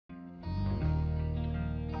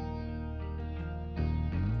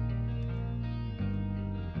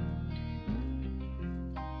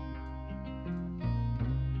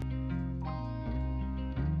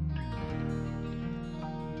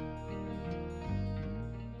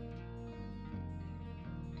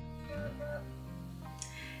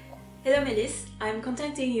Hello Melis, I'm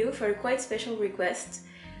contacting you for a quite special request.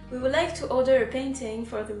 We would like to order a painting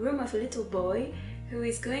for the room of a little boy who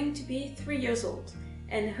is going to be 3 years old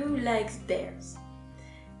and who likes bears.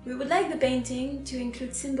 We would like the painting to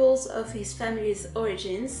include symbols of his family's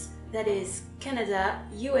origins, that is Canada,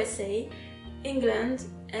 USA, England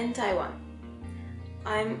and Taiwan.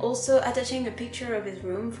 I'm also attaching a picture of his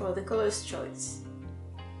room for the colors choice.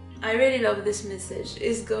 I really love this message,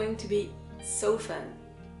 it's going to be so fun.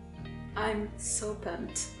 I'm so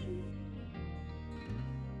pumped.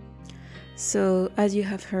 So, as you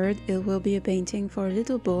have heard, it will be a painting for a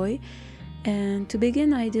little boy, and to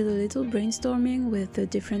begin I did a little brainstorming with the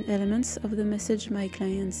different elements of the message my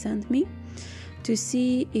client sent me to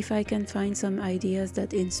see if I can find some ideas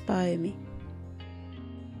that inspire me.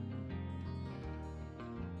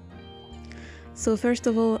 So first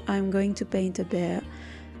of all, I'm going to paint a bear.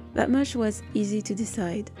 That much was easy to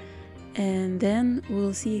decide. And then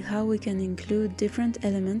we'll see how we can include different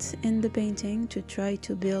elements in the painting to try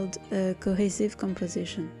to build a cohesive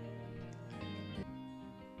composition.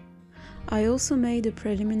 I also made a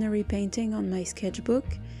preliminary painting on my sketchbook.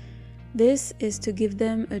 This is to give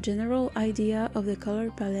them a general idea of the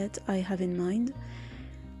color palette I have in mind.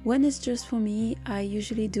 When it's just for me, I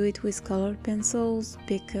usually do it with colored pencils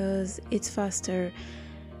because it's faster.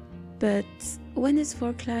 But when it's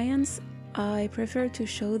for clients, I prefer to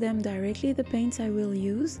show them directly the paints I will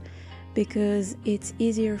use because it's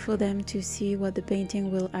easier for them to see what the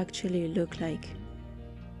painting will actually look like.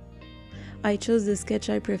 I chose the sketch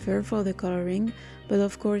I prefer for the coloring, but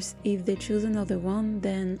of course if they choose another one,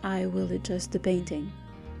 then I will adjust the painting.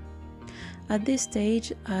 At this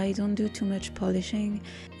stage I don't do too much polishing.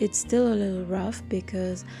 It's still a little rough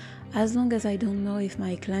because as long as I don't know if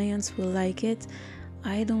my clients will like it,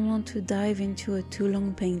 I don't want to dive into a too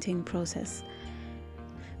long painting process.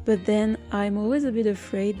 But then I'm always a bit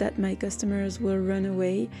afraid that my customers will run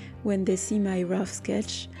away when they see my rough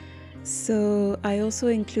sketch. So I also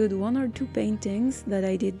include 1 or 2 paintings that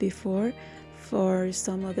I did before for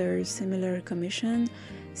some other similar commission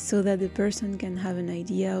so that the person can have an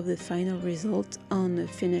idea of the final result on a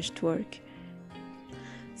finished work.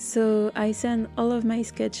 So I send all of my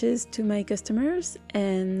sketches to my customers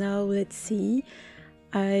and now let's see.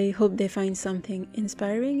 I hope they find something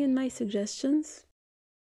inspiring in my suggestions.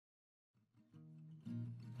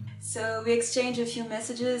 So we exchanged a few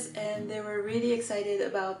messages and they were really excited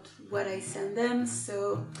about what I sent them,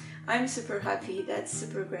 so I'm super happy, that's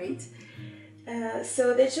super great.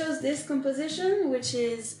 So they chose this composition, which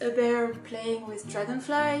is a bear playing with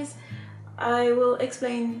dragonflies. I will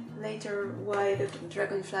explain later why the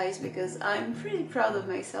dragonflies because I'm pretty proud of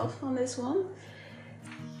myself on this one.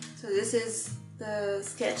 So this is the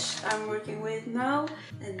sketch I'm working with now,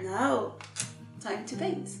 and now time to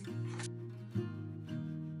paint.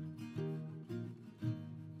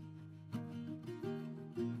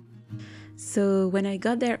 So when I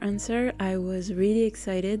got their answer, I was really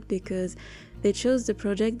excited because they chose the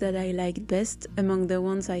project that I liked best among the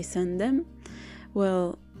ones I sent them.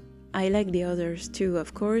 Well, I like the others too,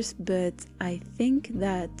 of course, but I think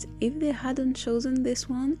that if they hadn't chosen this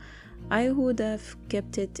one, I would have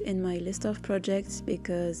kept it in my list of projects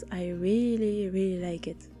because I really like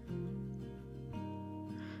it.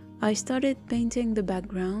 I started painting the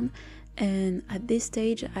background, and at this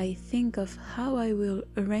stage I think of how I will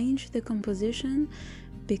arrange the composition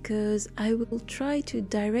because I will try to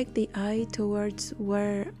direct the eye towards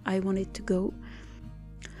where I want it to go.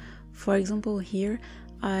 For example, here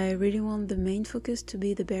I really want the main focus to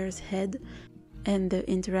be the bear's head and the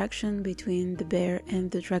interaction between the bear and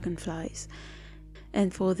the dragonflies.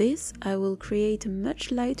 And for this, I will create a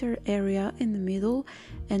much lighter area in the middle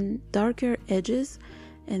and darker edges,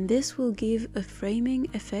 and this will give a framing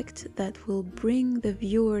effect that will bring the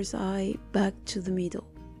viewer's eye back to the middle.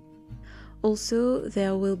 Also,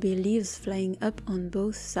 there will be leaves flying up on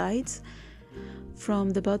both sides, from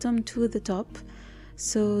the bottom to the top,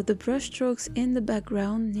 so the brush strokes in the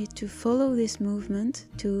background need to follow this movement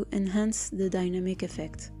to enhance the dynamic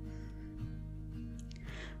effect.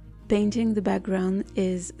 Painting the background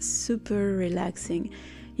is super relaxing.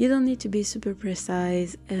 You don't need to be super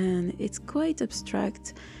precise and it's quite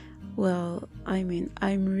abstract. Well, I mean,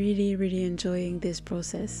 I'm really enjoying this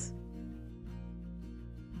process.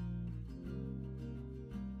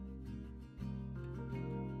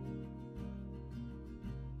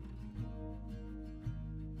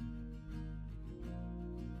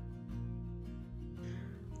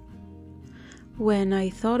 When I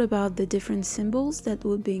thought about the different symbols that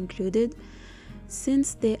would be included,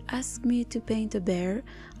 since they asked me to paint a bear,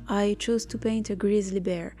 I chose to paint a grizzly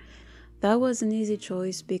bear. That was an easy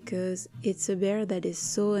choice because it's a bear that is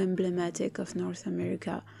so emblematic of North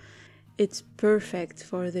America. It's perfect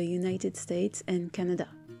for the United States and Canada.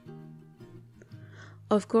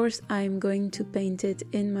 Of course, I'm going to paint it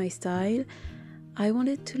in my style. I want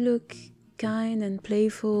it to look kind and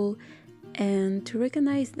playful, and to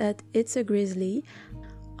recognize that it's a grizzly,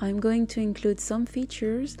 I'm going to include some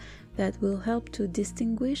features that will help to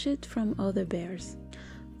distinguish it from other bears.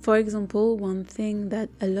 For example, one thing that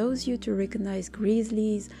allows you to recognize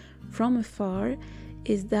grizzlies from afar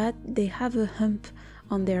is that they have a hump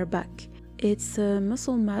on their back. It's a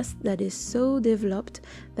muscle mass that is so developed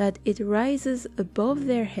that it rises above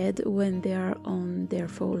their head when they are on their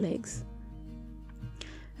forelegs.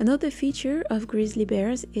 Another feature of grizzly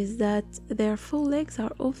bears is that their forelegs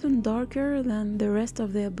are often darker than the rest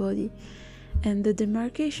of their body, and the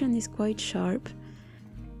demarcation is quite sharp,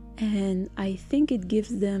 and I think it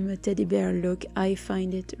gives them a teddy bear look. I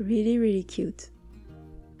find it really cute.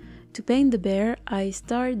 To paint the bear, I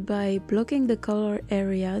start by blocking the color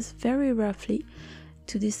areas very roughly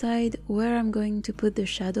to decide where I'm going to put the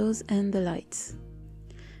shadows and the lights.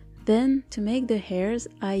 Then, to make the hairs,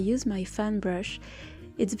 I use my fan brush.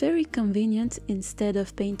 It's very convenient. Instead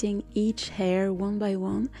of painting each hair one by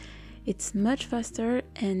one, it's much faster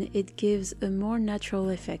and it gives a more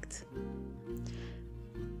natural effect.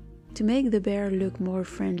 To make the bear look more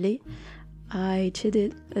friendly, I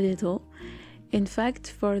cheated a little. In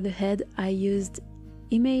fact, for the head, I used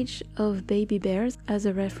image of baby bears as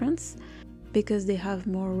a reference because they have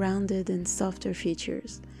more rounded and softer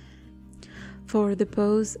features. For the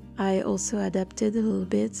pose, I also adapted a little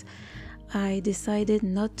bit. I decided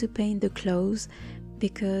not to paint the claws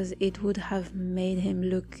because it would have made him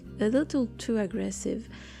look a little too aggressive.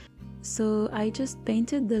 So I just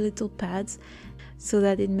painted the little pads so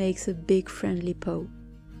that it makes a big friendly paw.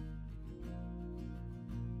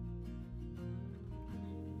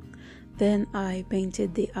 Then I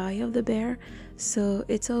painted the eye of the bear, so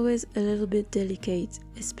it's always a little bit delicate.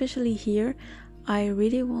 Especially here, I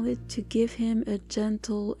really wanted to give him a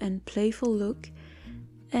gentle and playful look,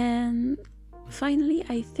 and finally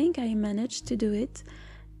I think I managed to do it.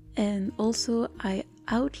 And also I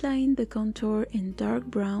outlined the contour in dark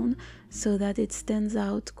brown so that it stands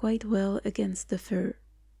out quite well against the fur.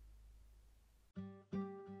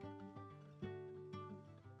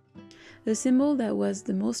 The symbol that was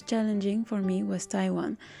the most challenging for me was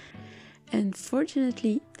Taiwan, and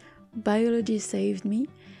fortunately biology saved me,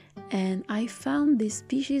 and I found this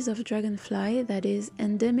species of dragonfly that is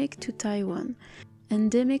endemic to Taiwan.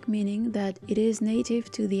 Endemic meaning that it is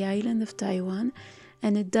native to the island of Taiwan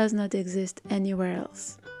and it does not exist anywhere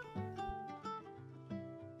else.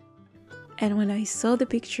 And when I saw the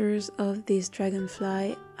pictures of this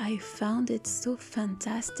dragonfly, I found it so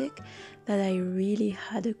fantastic that I really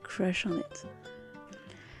had a crush on it.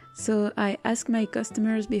 So I asked my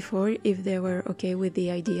customers before if they were okay with the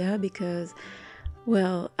idea because,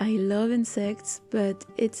 well, I love insects, but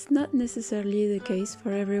it's not necessarily the case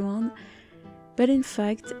for everyone. But in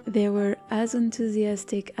fact, they were as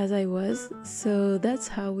enthusiastic as I was, so that's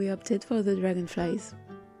how we opted for the dragonflies.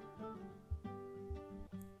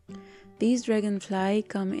 These dragonflies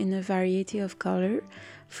come in a variety of color,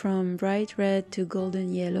 from bright red to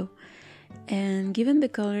golden yellow. And given the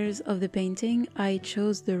colors of the painting, I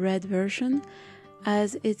chose the red version.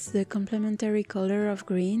 As it's the complementary color of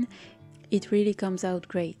green, it really comes out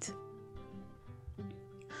great.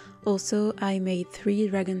 Also, I made 3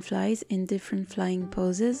 dragonflies in different flying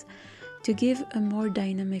poses to give a more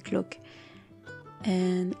dynamic look.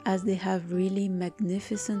 And as they have really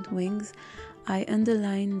magnificent wings, I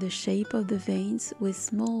underlined the shape of the veins with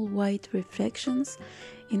small white reflections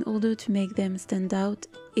in order to make them stand out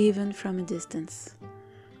even from a distance.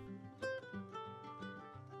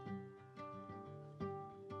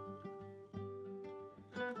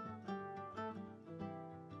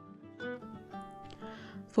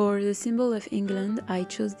 For the symbol of England, I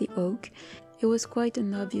chose the oak. It was quite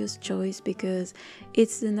an obvious choice because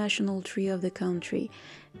it's the national tree of the country.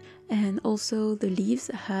 And also the leaves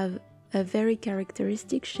have a very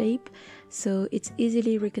characteristic shape, so it's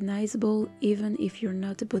easily recognizable even if you're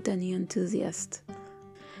not a botany enthusiast.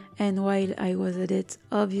 And while I was at it,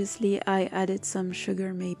 obviously I added some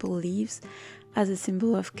sugar maple leaves as a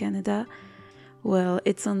symbol of Canada. Well,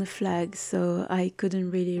 it's on the flag, so I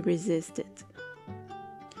couldn't really resist it.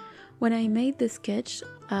 When I made the sketch,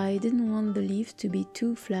 I didn't want the leaves to be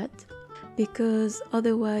too flat, because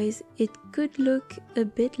otherwise it could look a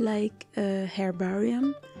bit like a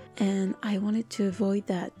herbarium, and I wanted to avoid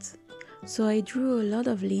that. So I drew a lot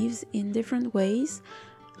of leaves in different ways.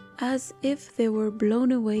 as if they were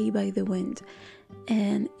blown away by the wind.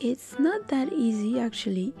 And it's not that easy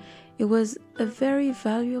actually. It was a very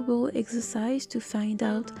valuable exercise to find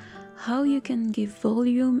out how you can give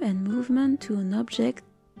volume and movement to an object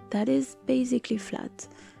that is basically flat.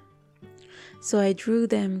 So I drew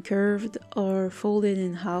them curved or folded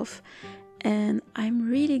in half, and I'm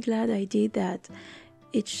really glad I did that.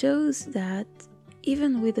 It shows that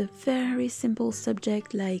even with a very simple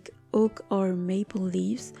subject like oak or maple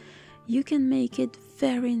leaves, you can make it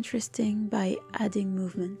very interesting by adding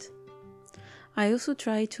movement. I also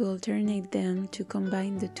try to alternate them to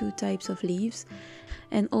combine the two types of leaves,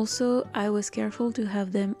 and also I was careful to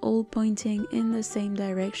have them all pointing in the same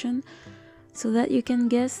direction so that you can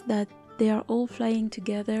guess that they are all flying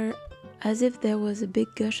together as if there was a big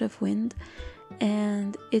gush of wind,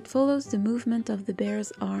 and it follows the movement of the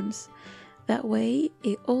bear's arms. That way,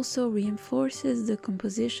 it also reinforces the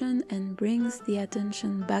composition and brings the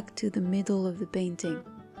attention back to the middle of the painting.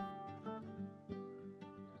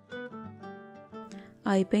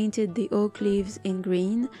 I painted the oak leaves in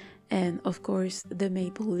green and, of course, the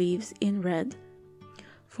maple leaves in red.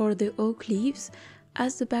 For the oak leaves,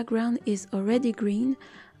 as the background is already green,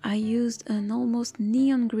 I used an almost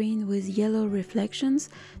neon green with yellow reflections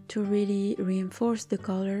to really reinforce the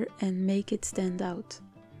color and make it stand out.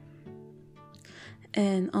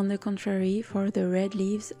 And on the contrary, for the red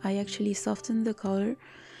leaves, I actually softened the color.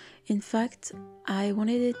 In fact, I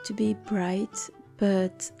wanted it to be bright,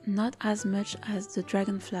 but not as much as the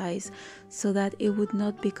dragonflies, so that it would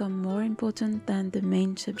not become more important than the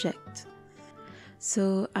main subject.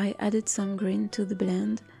 So I added some green to the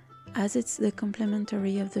blend. As it's the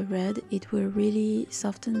complementary of the red, it will really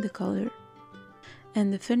soften the color.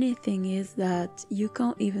 And the funny thing is that you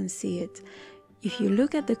can't even see it. If you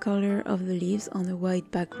look at the color of the leaves on a white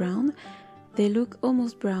background, they look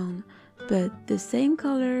almost brown, but the same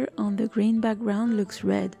color on the green background looks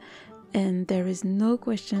red, and there is no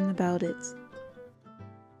question about it.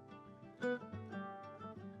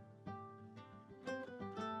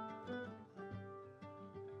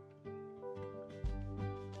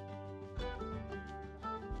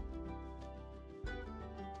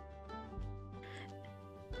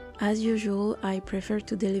 As usual, I prefer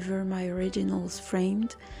to deliver my originals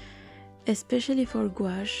framed, especially for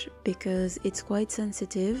gouache because it's quite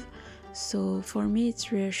sensitive, so for me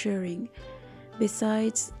it's reassuring.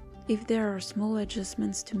 Besides, if there are small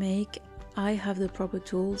adjustments to make, I have the proper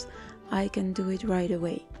tools, I can do it right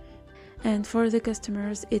away. And for the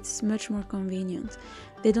customers, it's much more convenient.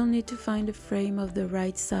 They don't need to find a frame of the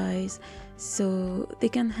right size, so they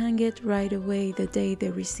can hang it right away the day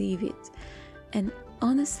they receive it. And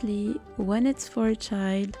honestly, when it's for a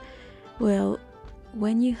child, well,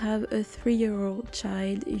 when you have a 3-year-old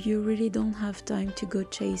child, you really don't have time to go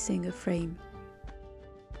chasing a frame.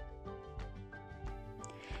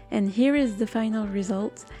 And here is the final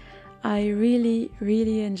result. I really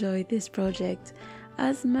enjoyed this project.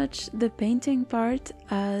 As much the painting part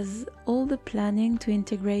as all the planning to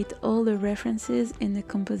integrate all the references in a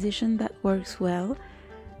composition that works well.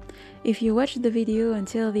 If you watched the video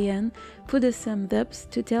until the end, put a thumbs up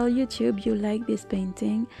to tell YouTube you like this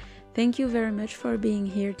painting. Thank you very much for being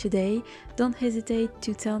here today. Don't hesitate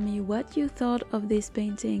to tell me what you thought of this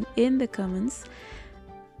painting in the comments.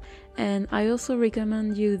 And I also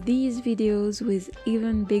recommend you these videos with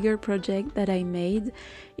even bigger project that I made,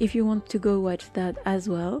 if you want to go watch that as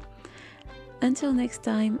well. Until next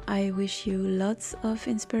time, I wish you lots of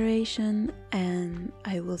inspiration and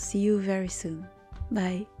I will see you very soon.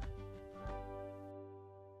 Bye!